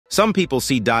Some people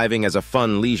see diving as a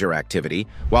fun leisure activity,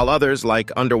 while others,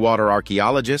 like underwater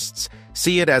archaeologists,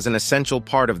 see it as an essential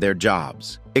part of their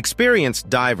jobs. Experienced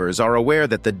divers are aware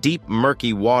that the deep,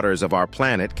 murky waters of our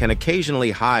planet can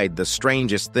occasionally hide the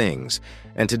strangest things,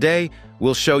 and today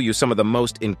we'll show you some of the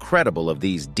most incredible of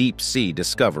these deep-sea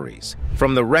discoveries.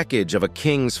 From the wreckage of a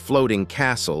king's floating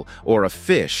castle or a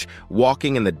fish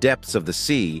walking in the depths of the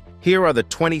sea, here are the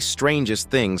 20 strangest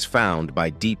things found by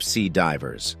deep-sea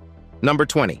divers. Number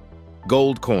 20.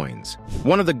 Gold coins.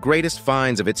 One of the greatest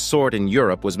finds of its sort in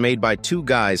Europe was made by two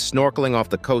guys snorkeling off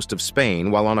the coast of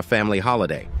Spain while on a family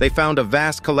holiday. They found a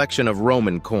vast collection of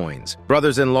Roman coins.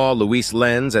 Brothers-in-law Luis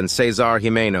Lenz and Cesar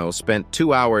Jimeno spent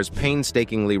 2 hours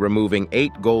painstakingly removing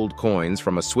 8 gold coins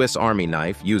from a Swiss Army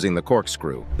knife using the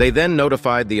corkscrew. They then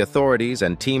notified the authorities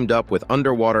and teamed up with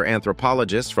underwater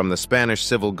anthropologists from the Spanish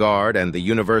Civil Guard and the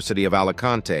University of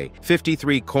Alicante.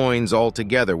 53 coins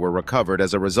altogether were recovered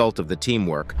as a result of the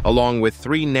teamwork, along with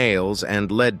 3 nails and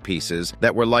lead pieces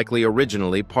that were likely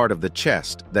originally part of the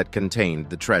chest that contained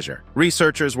the treasure.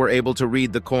 Researchers were able to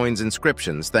read the coins'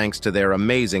 inscriptions thanks to their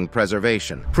amazing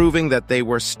preservation, proving that they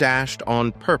were stashed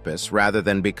on purpose rather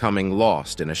than becoming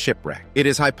lost in a shipwreck. It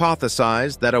is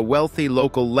hypothesized that a wealthy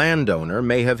local landowner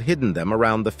may have hidden them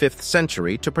around the 5th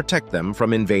century to protect them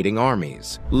from invading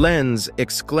armies. Lenz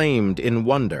exclaimed in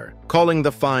wonder, calling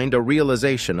the find a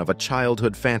realization of a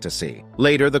childhood fantasy.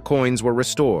 Later, the coins were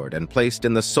restored and placed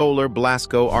in the Solar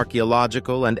Blasco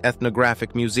Archaeological and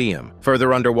Ethnographic Museum.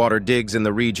 Further underwater digs in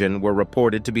the region were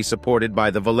reported to be supported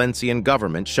by the Valencian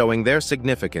government, showing their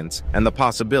significance and the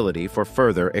possibility for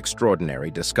further extraordinary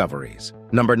discoveries.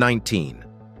 Number 19.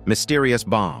 Mysterious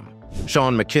bomb.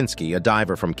 Sean Machinsky, a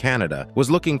diver from Canada,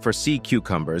 was looking for sea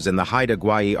cucumbers in the Haida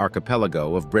Gwaii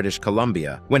archipelago of British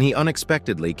Columbia when he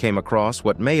unexpectedly came across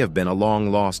what may have been a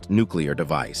long-lost nuclear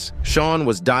device. Sean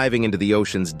was diving into the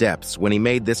ocean's depths when he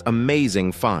made this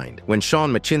amazing find. When Sean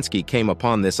Machinsky came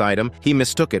upon this item, he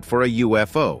mistook it for a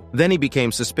UFO. Then he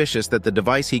became suspicious that the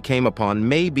device he came upon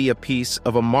may be a piece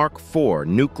of a Mark IV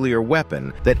nuclear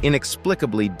weapon that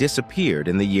inexplicably disappeared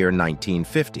in the year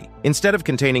 1950. Instead of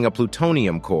containing a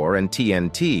plutonium core and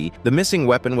TNT, the missing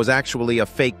weapon was actually a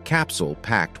fake capsule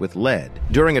packed with lead.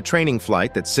 During a training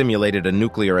flight that simulated a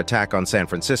nuclear attack on San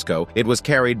Francisco, it was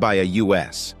carried by a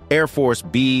U.S. Air Force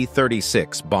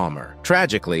B-36 bomber.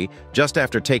 Tragically, just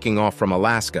after taking off from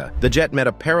Alaska, the jet met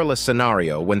a perilous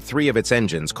scenario when 3 of its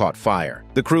engines caught fire.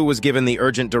 The crew was given the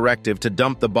urgent directive to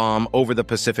dump the bomb over the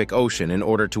Pacific Ocean in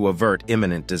order to avert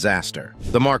imminent disaster.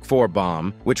 The Mark IV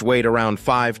bomb, which weighed around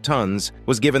 5 tons,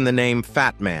 was given the name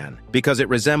Fat Man because it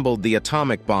resembled the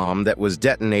atomic bomb that was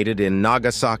detonated in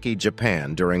Nagasaki,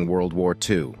 Japan during World War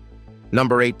II.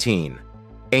 Number 18.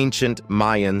 Ancient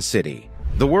Mayan City.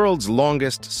 The world's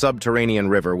longest subterranean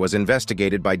river was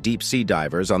investigated by deep-sea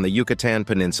divers on the Yucatan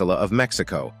Peninsula of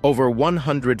Mexico, over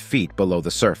 100 feet below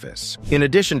the surface. In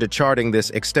addition to charting this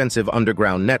extensive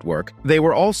underground network, they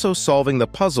were also solving the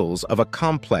puzzles of a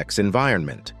complex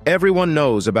environment. Everyone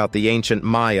knows about the ancient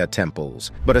Maya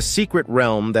temples, but a secret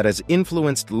realm that has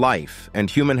influenced life and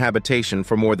human habitation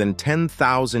for more than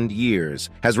 10,000 years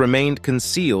has remained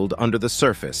concealed under the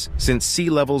surface since sea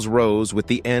levels rose with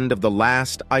the end of the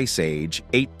last ice age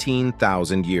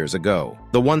 18,000 years ago.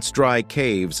 The once dry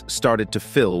caves started to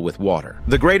fill with water.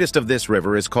 The greatest of this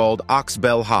river is called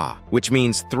Oxbel-Ha, which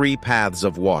means 3 paths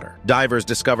of water. Divers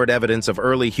discovered evidence of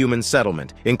early human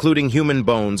settlement, including human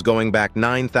bones going back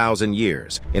 9,000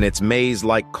 years, in its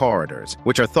maze-like corridors,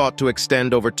 which are thought to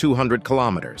extend over 200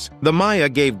 kilometers. The Maya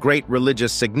gave great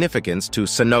religious significance to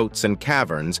cenotes and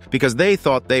caverns because they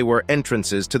thought they were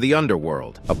entrances to the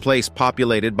underworld, a place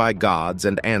populated by gods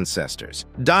and ancestors.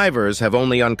 Divers have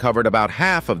only uncovered about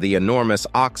half of the enormous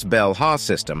Oxbel-Ha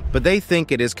system, but they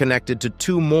think it is connected to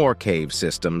 2 more cave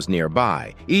systems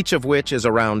nearby, each of which is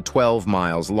around 12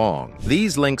 miles long.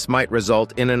 These links might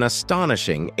result in an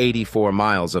astonishing 84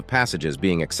 miles of passages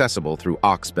being accessible through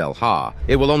Oxbel-Ha.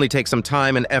 It will only take some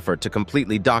time and effort to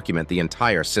completely document the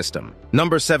entire system.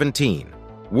 Number 17.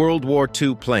 World War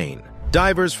II plane.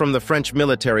 Divers from the French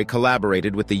military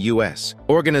collaborated with the U.S.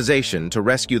 organization to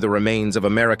rescue the remains of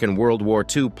American World War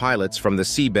II pilots from the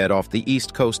seabed off the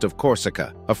east coast of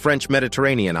Corsica, a French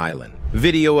Mediterranean island.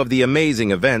 Video of the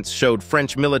amazing events showed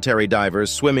French military divers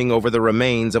swimming over the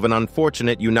remains of an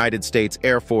unfortunate United States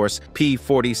Air Force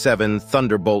P-47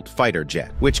 Thunderbolt fighter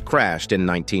jet, which crashed in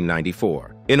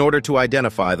 1994. In order to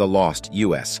identify the lost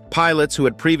U.S. pilots who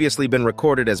had previously been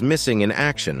recorded as missing in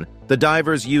action, the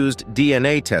divers used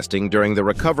DNA testing during the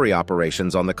recovery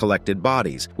operations on the collected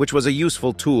bodies, which was a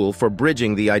useful tool for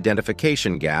bridging the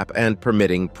identification gap and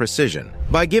permitting precision.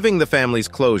 By giving the families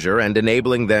closure and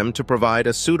enabling them to provide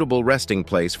a suitable rescue resting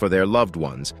place for their loved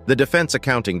ones, the Defense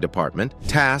Accounting Department,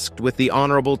 tasked with the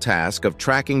honorable task of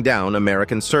tracking down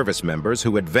American service members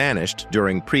who had vanished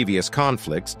during previous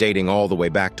conflicts dating all the way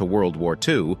back to World War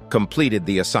II, completed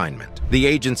the assignment. The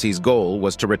agency's goal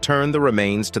was to return the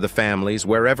remains to the families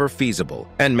wherever feasible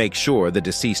and make sure the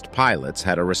deceased pilots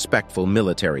had a respectful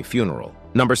military funeral.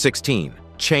 Number 16.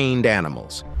 Chained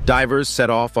animals. Divers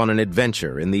set off on an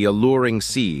adventure in the alluring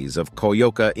seas of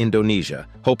Koyoka, Indonesia,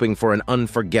 hoping for an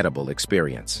unforgettable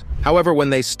experience. However, when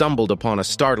they stumbled upon a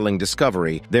startling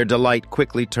discovery, their delight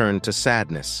quickly turned to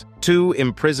sadness. Two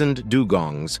imprisoned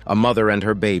dugongs, a mother and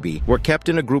her baby, were kept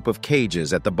in a group of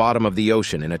cages at the bottom of the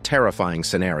ocean in a terrifying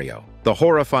scenario. The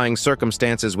horrifying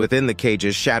circumstances within the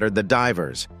cages shattered the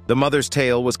divers. The mother's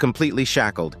tail was completely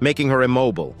shackled, making her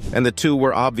immobile, and the two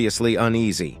were obviously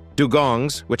uneasy.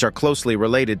 Dugongs, which are closely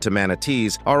related to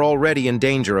manatees, are already in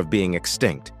danger of being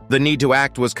extinct. The need to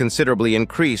act was considerably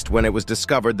increased when it was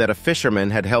discovered that a fisherman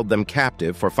had held them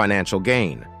captive for financial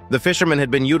gain. The fisherman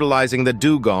had been utilizing the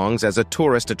dugongs as a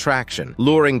tourist attraction,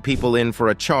 luring people in for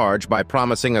a charge by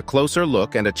promising a closer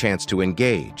look and a chance to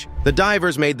engage. The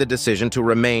divers made the decision to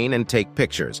remain and take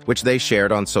pictures, which they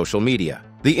shared on social media.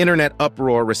 The internet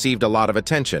uproar received a lot of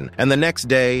attention, and the next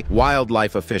day,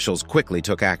 wildlife officials quickly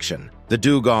took action. The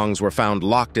dugongs were found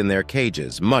locked in their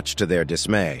cages, much to their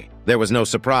dismay. There was no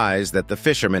surprise that the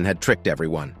fishermen had tricked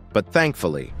everyone, but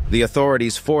thankfully, the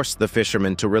authorities forced the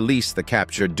fishermen to release the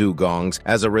captured dugongs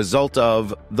as a result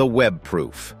of the web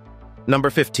proof.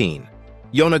 Number 15.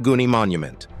 Yonaguni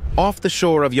Monument. Off the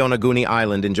shore of Yonaguni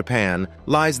Island in Japan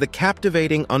lies the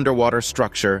captivating underwater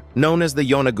structure known as the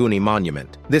Yonaguni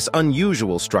Monument. This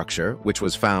unusual structure, which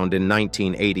was found in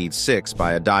 1986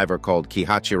 by a diver called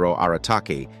Kihachiro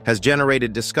Arataki, has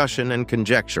generated discussion and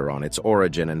conjecture on its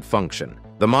origin and function.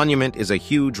 The monument is a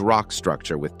huge rock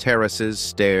structure with terraces,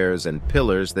 stairs, and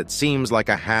pillars that seems like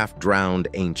a half-drowned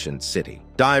ancient city.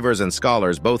 Divers and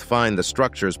scholars both find the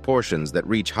structure's portions that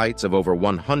reach heights of over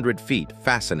 100 feet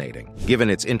fascinating. Given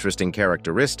its interesting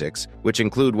characteristics, which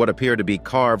include what appear to be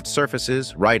carved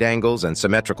surfaces, right angles, and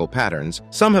symmetrical patterns,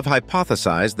 some have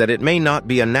hypothesized that it may not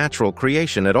be a natural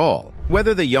creation at all.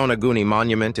 Whether the Yonaguni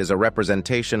Monument is a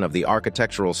representation of the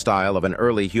architectural style of an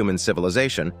early human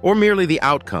civilization or merely the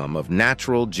outcome of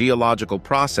natural geological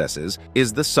processes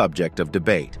is the subject of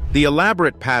debate. The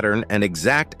elaborate pattern and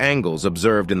exact angles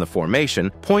observed in the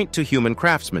formation point to human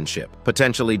craftsmanship,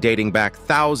 potentially dating back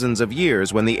thousands of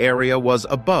years when the area was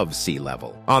above sea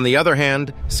level. On the other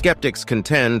hand, skeptics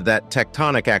contend that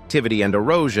tectonic activity and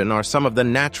erosion are some of the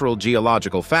natural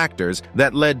geological factors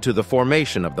that led to the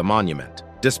formation of the monument.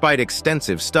 Despite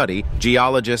extensive study,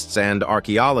 geologists and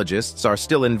archaeologists are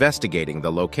still investigating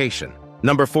the location.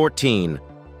 Number 14.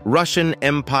 Russian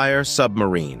Empire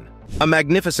Submarine. A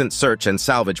magnificent search and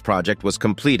salvage project was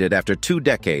completed after 2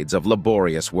 decades of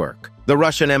laborious work. The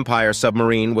Russian Empire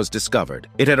submarine was discovered.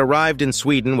 It had arrived in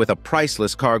Sweden with a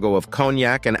priceless cargo of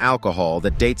cognac and alcohol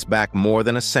that dates back more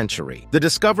than a century. The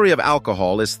discovery of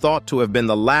alcohol is thought to have been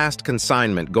the last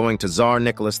consignment going to Tsar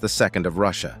Nicholas II of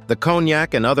Russia. The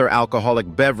cognac and other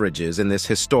alcoholic beverages in this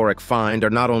historic find are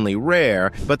not only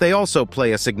rare, but they also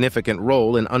play a significant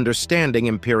role in understanding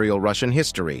Imperial Russian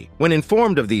history. When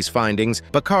informed of these findings,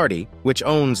 Bacardi, which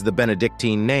owns the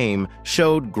Benedictine name,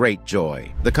 showed great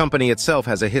joy. The company itself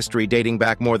has a history dating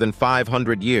back more than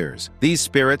 500 years. These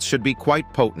spirits should be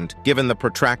quite potent, given the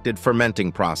protracted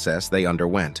fermenting process they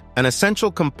underwent. An essential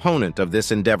component of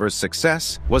this endeavor's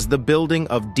success was the building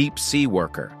of Deep Sea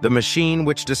Worker, the machine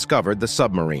which discovered the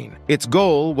submarine. Its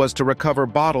goal was to recover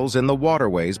bottles in the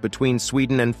waterways between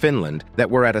Sweden and Finland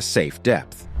that were at a safe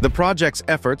depth. The project's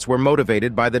efforts were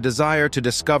motivated by the desire to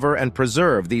discover and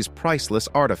preserve these priceless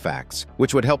artifacts,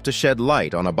 which would help to shed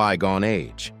light on a bygone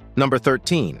age. Number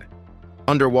 13.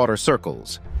 Underwater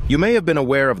circles. You may have been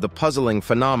aware of the puzzling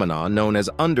phenomena known as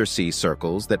undersea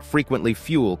circles that frequently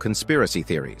fuel conspiracy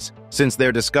theories. Since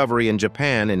their discovery in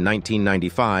Japan in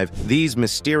 1995, these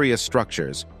mysterious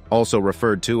structures, also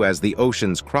referred to as the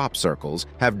ocean's crop circles,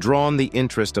 have drawn the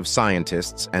interest of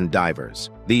scientists and divers.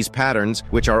 These patterns,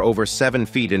 which are over 7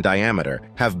 feet in diameter,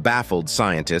 have baffled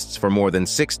scientists for more than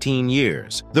 16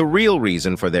 years. The real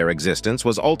reason for their existence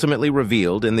was ultimately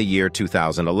revealed in the year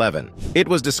 2011. It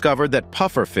was discovered that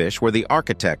pufferfish were the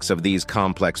architects of these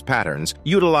complex patterns,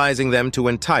 utilizing them to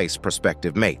entice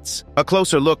prospective mates. A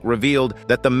closer look revealed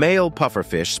that the male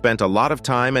pufferfish spent a lot of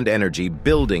time and energy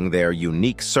building their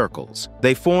unique circles.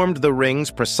 They formed formed the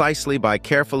rings precisely by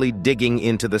carefully digging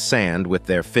into the sand with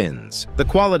their fins. The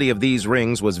quality of these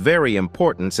rings was very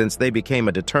important since they became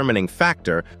a determining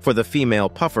factor for the female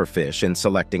pufferfish in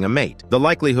selecting a mate. The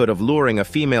likelihood of luring a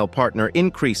female partner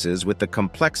increases with the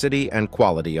complexity and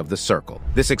quality of the circle.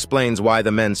 This explains why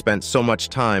the men spent so much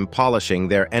time polishing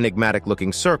their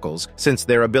enigmatic-looking circles, since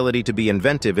their ability to be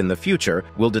inventive in the future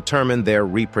will determine their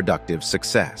reproductive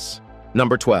success.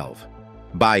 Number 12.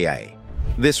 Baiae.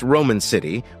 This Roman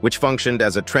city, which functioned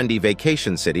as a trendy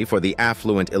vacation city for the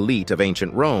affluent elite of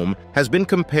ancient Rome, has been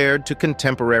compared to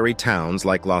contemporary towns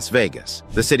like Las Vegas.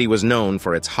 The city was known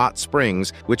for its hot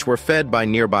springs, which were fed by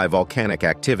nearby volcanic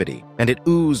activity, and it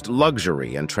oozed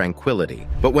luxury and tranquility.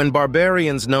 But when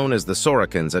barbarians known as the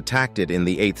Saracens attacked it in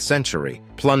the 8th century,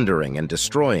 plundering and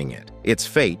destroying it, its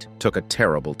fate took a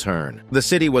terrible turn. The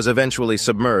city was eventually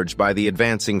submerged by the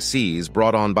advancing seas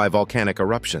brought on by volcanic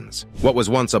eruptions. What was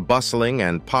once a bustling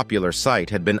and popular site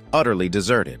had been utterly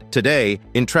deserted. Today,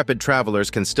 intrepid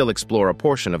travelers can still explore a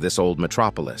portion of this old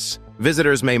metropolis.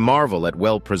 Visitors may marvel at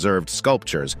well-preserved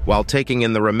sculptures while taking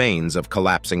in the remains of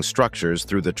collapsing structures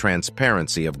through the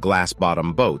transparency of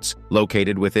glass-bottom boats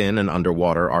located within an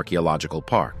underwater archaeological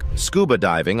park. Scuba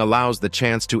diving allows the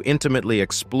chance to intimately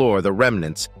explore the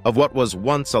remnants of what was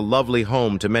once a lovely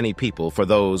home to many people for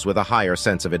those with a higher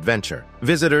sense of adventure.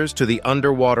 Visitors to the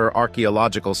underwater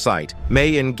archaeological site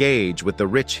may engage with the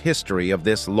rich history of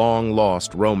this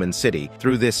long-lost Roman city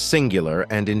through this singular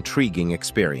and intriguing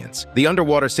experience. The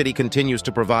underwater city continues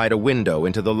to provide a window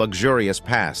into the luxurious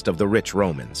past of the rich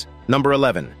Romans. Number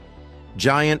 11.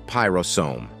 Giant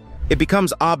pyrosome. It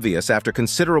becomes obvious after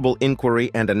considerable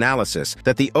inquiry and analysis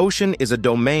that the ocean is a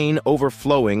domain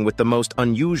overflowing with the most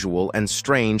unusual and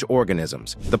strange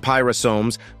organisms. The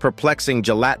pyrosomes, perplexing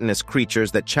gelatinous creatures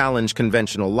that challenge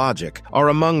conventional logic, are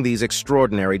among these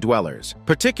extraordinary dwellers.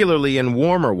 Particularly in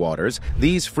warmer waters,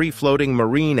 these free-floating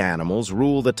marine animals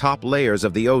rule the top layers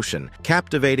of the ocean,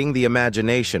 captivating the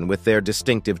imagination with their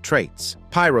distinctive traits.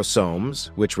 Pyrosomes,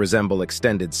 which resemble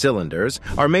extended cylinders,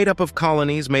 are made up of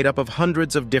colonies made up of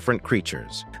hundreds of different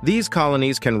creatures. These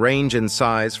colonies can range in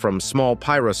size from small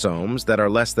pyrosomes that are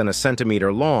less than a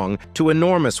centimeter long to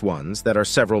enormous ones that are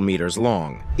several meters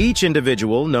long. Each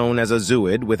individual known as a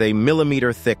zooid with a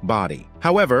millimeter-thick body.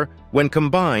 However, when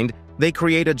combined, they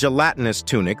create a gelatinous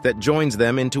tunic that joins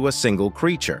them into a single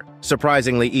creature.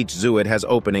 Surprisingly, each zooid has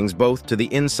openings both to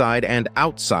the inside and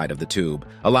outside of the tube,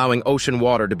 allowing ocean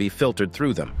water to be filtered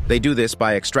through them. They do this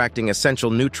by extracting essential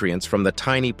nutrients from the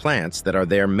tiny plants that are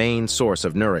their main source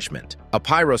of nourishment. A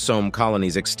pyrosome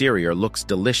colony's exterior looks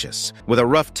delicious, with a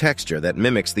rough texture that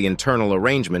mimics the internal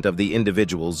arrangement of the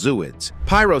individual zooids.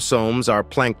 Pyrosomes are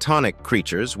planktonic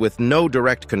creatures with no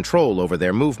direct control over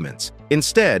their movements.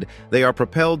 Instead, they are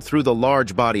propelled through the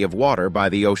large body of water by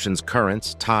the ocean's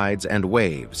currents, tides, and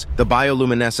waves. The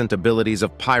bioluminescent abilities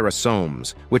of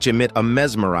pyrosomes, which emit a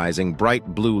mesmerizing bright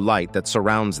blue light that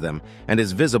surrounds them and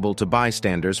is visible to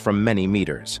bystanders from many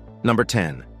meters. Number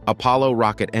 10. Apollo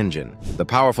rocket engine. The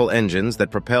powerful engines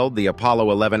that propelled the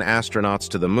Apollo 11 astronauts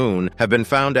to the moon have been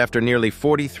found after nearly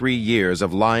 43 years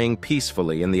of lying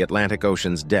peacefully in the Atlantic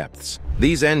Ocean's depths.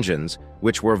 These engines,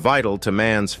 which were vital to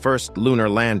man's first lunar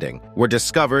landing, were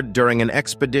discovered during an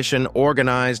expedition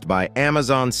organized by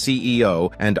Amazon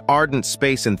CEO and ardent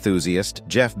space enthusiast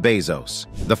Jeff Bezos.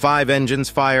 The 5 engines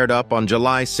fired up on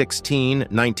July 16,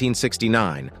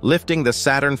 1969, lifting the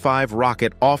Saturn V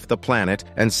rocket off the planet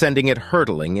and sending it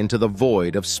hurtling into the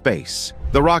void of space.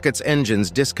 The rocket's engines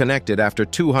disconnected after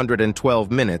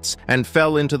 212 minutes and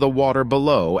fell into the water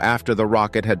below after the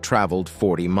rocket had traveled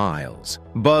 40 miles.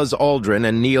 Buzz Aldrin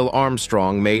and Neil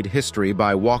Armstrong made history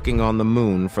by walking on the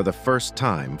moon for the first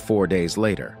time 4 days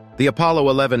later. The Apollo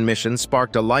 11 mission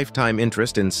sparked a lifetime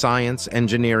interest in science,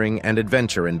 engineering, and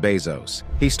adventure in Bezos.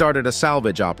 He started a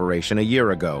salvage operation a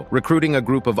year ago, recruiting a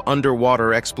group of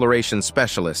underwater exploration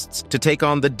specialists to take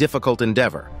on the difficult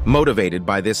endeavor, motivated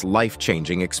by this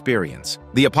life-changing experience.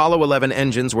 The Apollo 11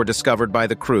 engines were discovered by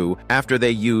the crew after they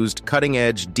used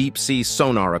cutting-edge deep-sea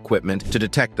sonar equipment to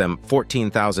detect them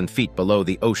 14,000 feet below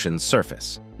the ocean's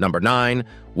surface. Number 9.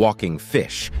 Walking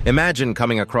fish. Imagine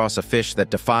coming across a fish that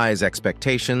defies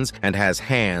expectations and has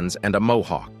hands and a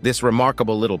mohawk. This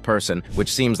remarkable little person,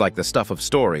 which seems like the stuff of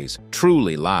stories,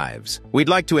 truly lives. We'd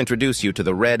like to introduce you to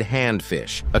the red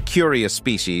handfish, a curious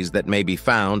species that may be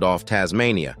found off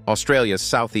Tasmania, Australia's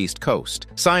southeast coast.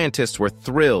 Scientists were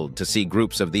thrilled to see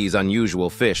groups of these unusual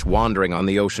fish wandering on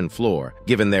the ocean floor,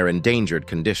 given their endangered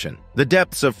condition. The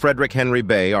depths of Frederick Henry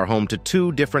Bay are home to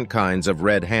 2 different kinds of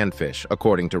red handfish,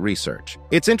 according to research.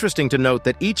 It's interesting to note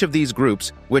that each of these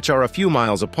groups, which are a few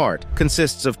miles apart,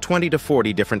 consists of 20 to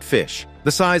 40 different fish.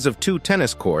 The size of 2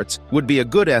 tennis courts would be a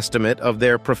good estimate of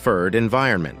their preferred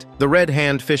environment. The red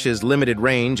handfish's limited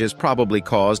range is probably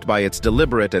caused by its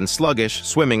deliberate and sluggish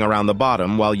swimming around the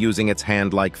bottom while using its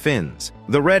hand-like fins.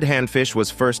 The red handfish was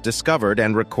first discovered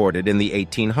and recorded in the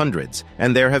 1800s,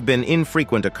 and there have been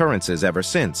infrequent occurrences ever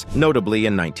since, notably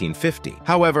in 1950.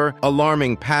 However,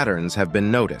 alarming patterns have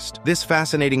been noticed. This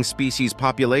fascinating species'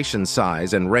 population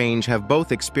size and range have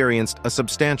both experienced a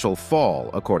substantial fall,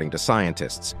 according to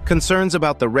scientists. Concerns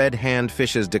about the red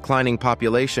handfish's declining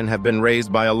population have been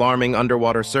raised by alarming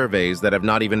underwater surveys that have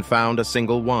not even found a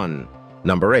single one.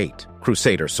 Number 8.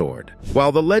 Crusader Sword.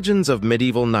 While the legends of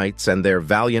medieval knights and their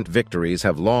valiant victories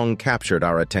have long captured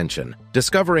our attention,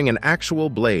 discovering an actual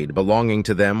blade belonging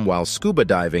to them while scuba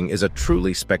diving is a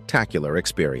truly spectacular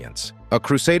experience. A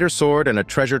Crusader sword and a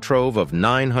treasure trove of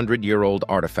 900-year-old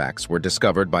artifacts were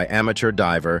discovered by amateur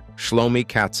diver Shlomi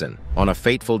Katzin on a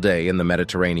fateful day in the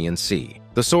Mediterranean Sea.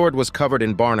 The sword was covered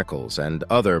in barnacles and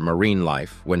other marine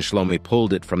life when Shlomi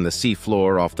pulled it from the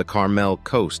seafloor off the Carmel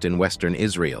coast in western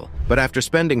Israel. But after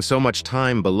spending so much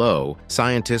time below,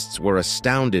 scientists were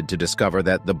astounded to discover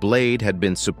that the blade had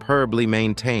been superbly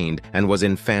maintained and was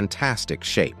in fantastic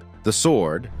shape. The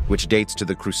sword, which dates to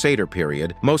the Crusader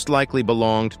period, most likely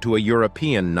belonged to a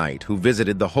European knight who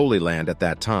visited the Holy Land at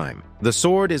that time. The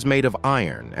sword is made of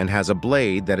iron and has a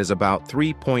blade that is about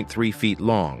 3.3 feet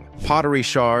long. Pottery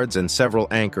shards and several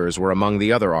anchors were among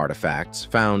the other artifacts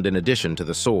found in addition to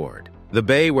the sword. The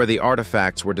bay where the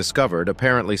artifacts were discovered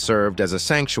apparently served as a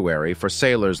sanctuary for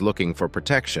sailors looking for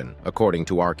protection, according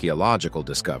to archaeological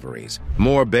discoveries.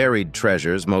 More buried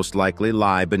treasures most likely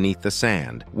lie beneath the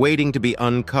sand, waiting to be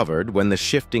uncovered when the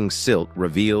shifting silt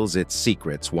reveals its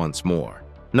secrets once more.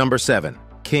 Number 7.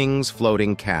 King's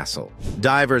Floating Castle.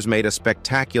 Divers made a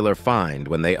spectacular find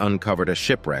when they uncovered a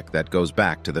shipwreck that goes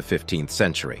back to the 15th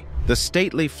century. The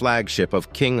stately flagship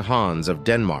of King Hans of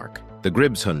Denmark, the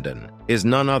Gribshunden, is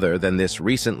none other than this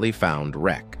recently found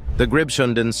wreck. The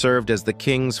Gribshunden served as the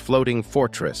king's floating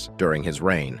fortress during his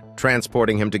reign,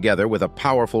 transporting him together with a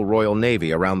powerful royal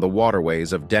navy around the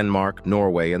waterways of Denmark,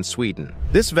 Norway, and Sweden.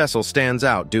 This vessel stands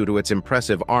out due to its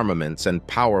impressive armaments and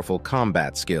powerful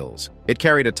combat skills. It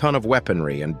carried a ton of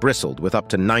weaponry and bristled with up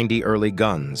to 90 early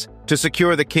guns. To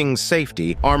secure the king's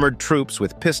safety, armored troops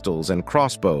with pistols and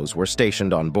crossbows were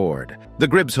stationed on board. The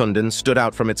Gribshunden stood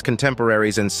out from its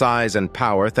contemporaries in size and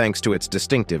power thanks to its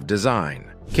distinctive design.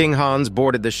 King Hans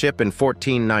boarded the ship in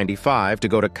 1495 to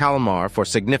go to Kalmar for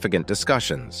significant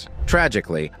discussions.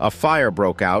 Tragically, a fire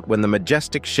broke out when the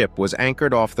majestic ship was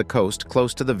anchored off the coast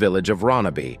close to the village of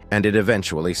Ronneby, and it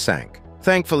eventually sank.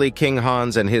 Thankfully, King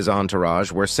Hans and his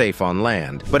entourage were safe on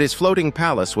land, but his floating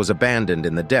palace was abandoned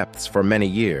in the depths for many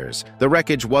years. The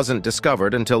wreckage wasn't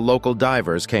discovered until local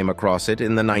divers came across it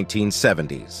in the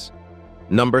 1970s.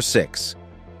 Number 6.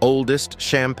 Oldest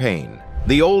champagne.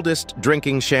 The oldest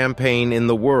drinking champagne in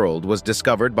the world was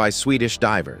discovered by Swedish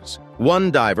divers.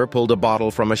 One diver pulled a bottle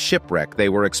from a shipwreck they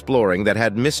were exploring that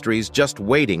had mysteries just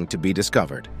waiting to be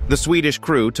discovered. The Swedish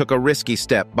crew took a risky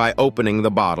step by opening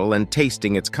the bottle and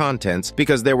tasting its contents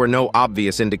because there were no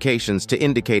obvious indications to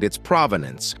indicate its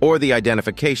provenance or the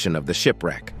identification of the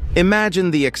shipwreck.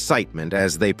 Imagine the excitement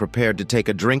as they prepared to take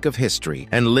a drink of history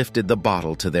and lifted the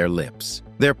bottle to their lips.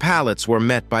 Their palates were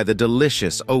met by the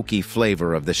delicious oaky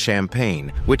flavor of the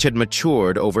champagne, which had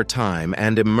matured over time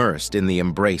and immersed in the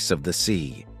embrace of the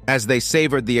sea. As they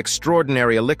savored the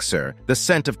extraordinary elixir, the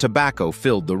scent of tobacco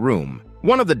filled the room.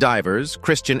 One of the divers,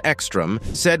 Christian Ekstrom,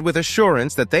 said with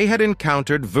assurance that they had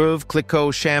encountered Veuve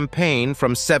Clicquot champagne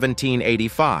from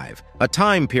 1785, a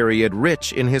time period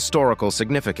rich in historical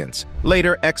significance.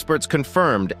 Later, experts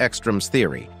confirmed Ekstrom's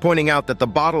theory, pointing out that the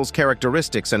bottle's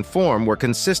characteristics and form were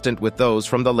consistent with those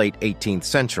from the late 18th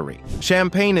century.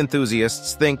 Champagne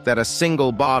enthusiasts think that a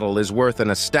single bottle is worth an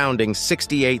astounding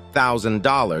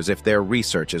 $68,000 if their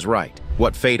research is right.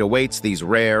 What fate awaits these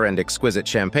rare and exquisite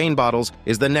champagne bottles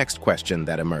is the next question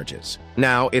that emerges.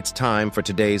 Now it's time for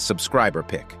today's subscriber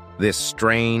pick. This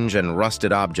strange and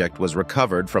rusted object was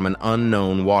recovered from an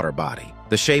unknown water body.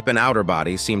 The shape and outer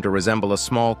body seem to resemble a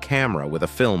small camera with a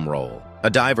film roll. A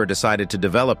diver decided to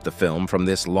develop the film from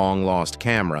this long-lost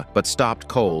camera, but stopped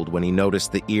cold when he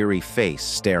noticed the eerie face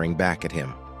staring back at him.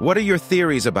 What are your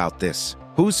theories about this?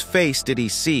 Whose face did he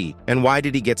see, and why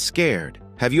did he get scared?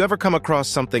 Have you ever come across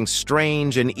something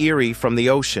strange and eerie from the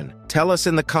ocean? Tell us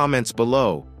in the comments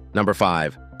below. Number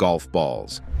 5. Golf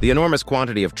balls. The enormous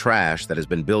quantity of trash that has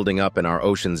been building up in our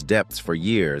ocean's depths for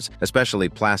years, especially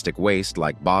plastic waste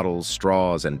like bottles,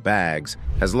 straws, and bags,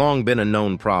 has long been a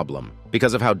known problem.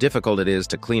 Because of how difficult it is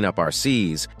to clean up our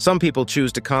seas, some people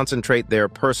choose to concentrate their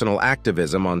personal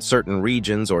activism on certain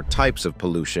regions or types of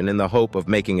pollution in the hope of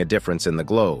making a difference in the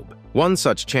globe. One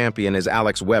such champion is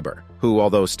Alex Weber, who,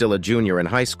 although still a junior in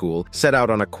high school, set out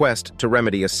on a quest to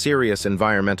remedy a serious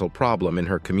environmental problem in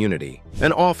her community.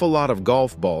 An awful lot of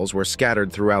golf balls were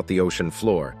scattered throughout the ocean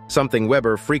floor, something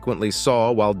Weber frequently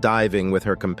saw while diving with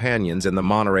her companions in the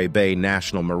Monterey Bay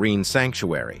National Marine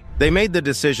Sanctuary. They made the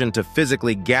decision to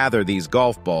physically gather these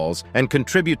golf balls and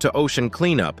contribute to ocean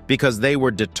cleanup because they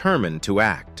were determined to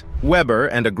act. Weber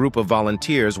and a group of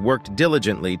volunteers worked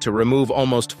diligently to remove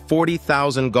almost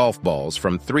 40,000 golf balls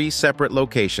from 3 separate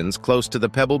locations close to the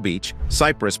Pebble Beach,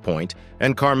 Cypress Point,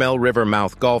 and Carmel River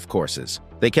mouth golf courses.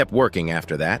 They kept working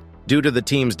after that. Due to the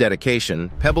team's dedication,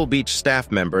 Pebble Beach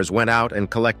staff members went out and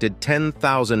collected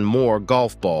 10,000 more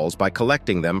golf balls by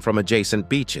collecting them from adjacent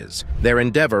beaches. Their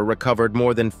endeavor recovered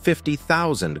more than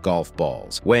 50,000 golf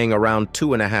balls, weighing around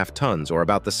 2.5 tons, or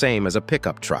about the same as a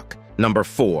pickup truck. Number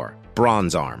 4.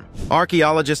 Bronze arm.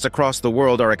 Archaeologists across the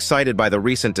world are excited by the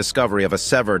recent discovery of a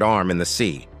severed arm in the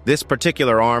sea. This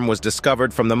particular arm was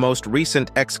discovered from the most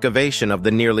recent excavation of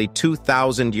the nearly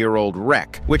 2,000-year-old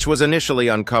wreck, which was initially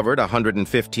uncovered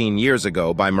 115 years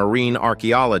ago by marine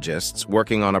archaeologists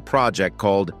working on a project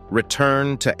called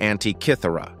Return to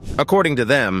Antikythera. According to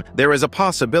them, there is a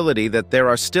possibility that there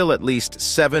are still at least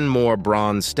 7 more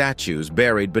bronze statues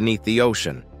buried beneath the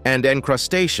ocean, and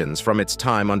encrustations from its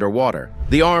time underwater.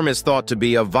 The arm is thought to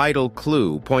be a vital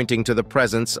clue pointing to the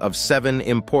presence of 7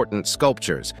 important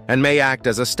sculptures and may act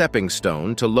as a stepping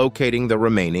stone to locating the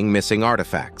remaining missing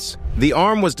artifacts. The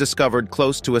arm was discovered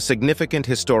close to a significant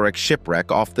historic shipwreck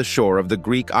off the shore of the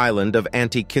Greek island of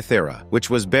Antikythera, which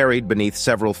was buried beneath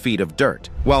several feet of dirt.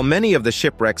 While many of the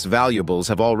shipwreck's valuables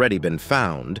have already been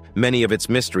found, many of its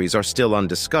mysteries are still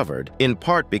undiscovered, in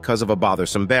part because of a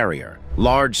bothersome barrier: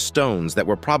 large stones that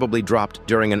were probably dropped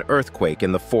during an earthquake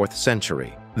in the 4th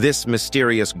century. This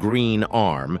mysterious green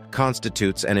arm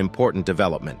constitutes an important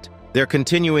development. Their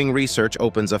continuing research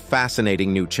opens a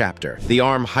fascinating new chapter. The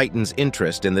arm heightens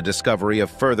interest in the discovery of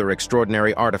further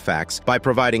extraordinary artifacts by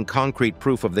providing concrete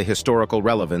proof of the historical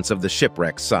relevance of the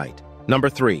shipwreck site. Number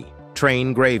 3.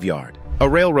 Train graveyard. A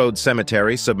railroad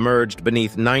cemetery submerged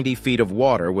beneath 90 feet of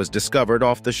water was discovered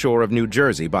off the shore of New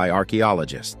Jersey by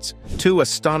archaeologists. 2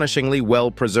 astonishingly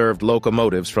well-preserved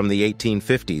locomotives from the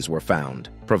 1850s were found,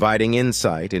 providing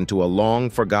insight into a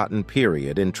long-forgotten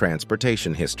period in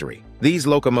transportation history. These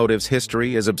locomotives'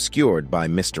 history is obscured by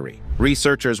mystery.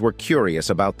 Researchers were curious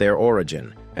about their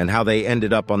origin and how they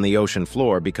ended up on the ocean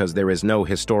floor because there is no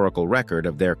historical record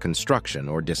of their construction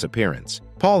or disappearance.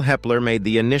 Paul Hepler made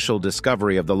the initial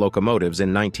discovery of the locomotives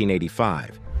in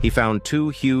 1985. He found 2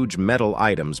 huge metal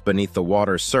items beneath the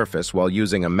water's surface while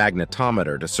using a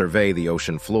magnetometer to survey the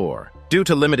ocean floor. Due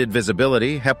to limited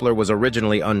visibility, Hepler was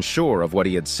originally unsure of what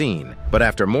he had seen, but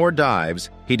after more dives,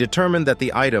 he determined that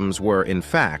the items were, in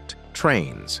fact,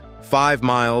 trains. 5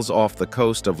 miles off the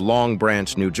coast of Long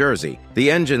Branch, New Jersey, the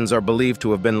engines are believed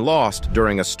to have been lost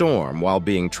during a storm while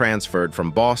being transferred from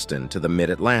Boston to the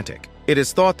mid-Atlantic. It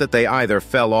is thought that they either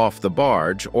fell off the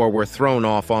barge or were thrown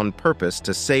off on purpose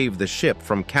to save the ship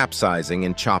from capsizing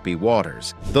in choppy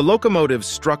waters. The locomotive's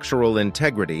structural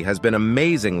integrity has been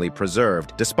amazingly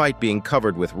preserved despite being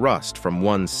covered with rust from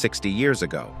 160 years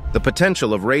ago. The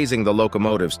potential of raising the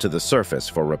locomotives to the surface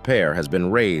for repair has been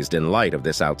raised in light of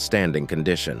this outstanding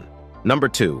condition. Number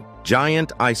 2.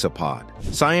 Giant isopod.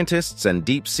 Scientists and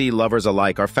deep-sea lovers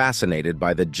alike are fascinated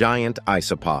by the giant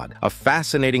isopod, a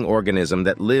fascinating organism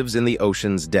that lives in the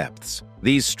ocean's depths.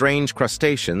 These strange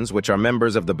crustaceans, which are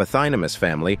members of the Bathynomus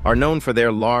family, are known for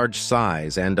their large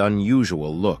size and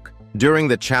unusual look. During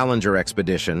the Challenger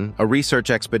expedition, a research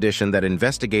expedition that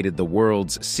investigated the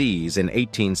world's seas in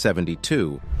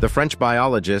 1872, the French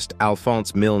biologist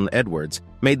Alphonse Milne-Edwards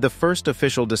made the first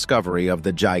official discovery of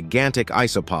the gigantic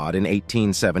isopod in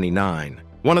 1879.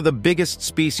 One of the biggest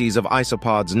species of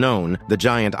isopods known, the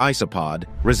giant isopod,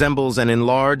 resembles an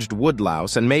enlarged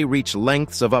woodlouse and may reach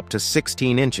lengths of up to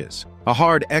 16 inches. A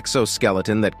hard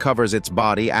exoskeleton that covers its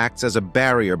body acts as a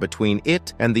barrier between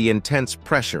it and the intense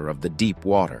pressure of the deep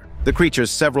water. The creature's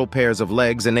several pairs of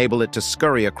legs enable it to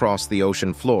scurry across the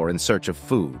ocean floor in search of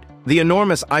food. The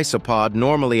enormous isopod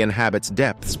normally inhabits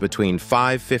depths between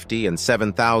 550 and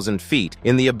 7,000 feet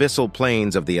in the abyssal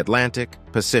plains of the Atlantic,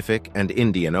 Pacific, and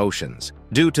Indian Oceans.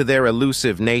 Due to their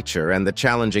elusive nature and the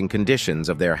challenging conditions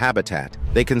of their habitat,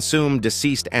 they consume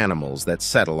deceased animals that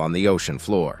settle on the ocean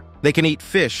floor. They can eat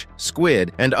fish,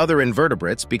 squid, and other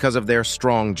invertebrates because of their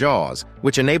strong jaws,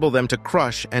 which enable them to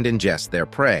crush and ingest their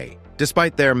prey.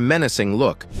 Despite their menacing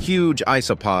look, huge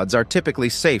isopods are typically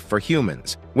safe for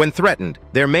humans. When threatened,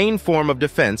 their main form of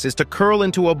defense is to curl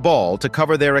into a ball to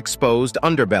cover their exposed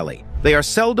underbelly. They are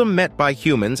seldom met by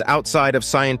humans outside of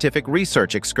scientific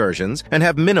research excursions and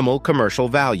have minimal commercial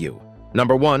value.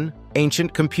 Number 1.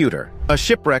 Ancient computer. A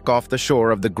shipwreck off the shore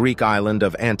of the Greek island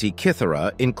of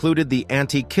Antikythera included the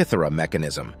Antikythera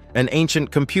mechanism, an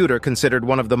ancient computer considered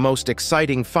one of the most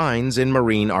exciting finds in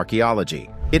marine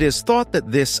archaeology. It is thought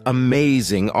that this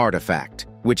amazing artifact,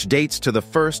 which dates to the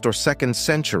 1st or 2nd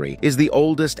century, is the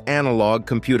oldest analog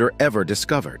computer ever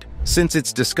discovered. Since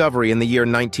its discovery in the year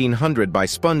 1900 by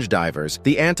sponge divers,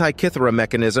 the Antikythera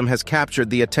mechanism has captured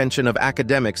the attention of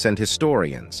academics and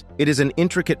historians. It is an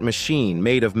intricate machine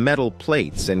made of metal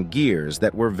plates and gears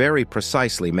that were very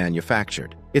precisely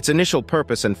manufactured. Its initial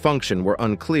purpose and function were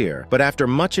unclear, but after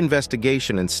much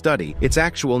investigation and study, its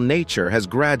actual nature has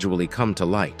gradually come to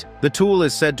light. The tool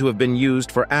is said to have been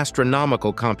used for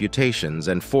astronomical computations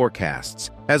and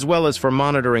forecasts, as well as for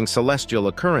monitoring celestial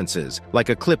occurrences like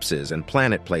eclipses and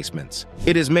planet placements.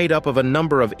 It is made up of a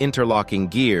number of interlocking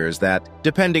gears that,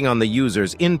 depending on the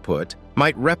user's input,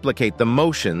 might replicate the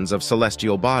motions of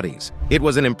celestial bodies. It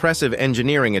was an impressive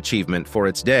engineering achievement for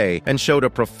its day and showed a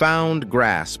profound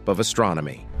grasp of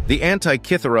astronomy. The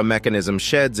Antikythera mechanism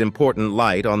sheds important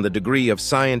light on the degree of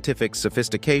scientific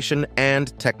sophistication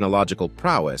and technological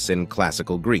prowess in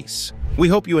classical Greece. We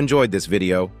hope you enjoyed this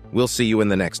video. We'll see you in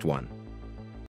the next one.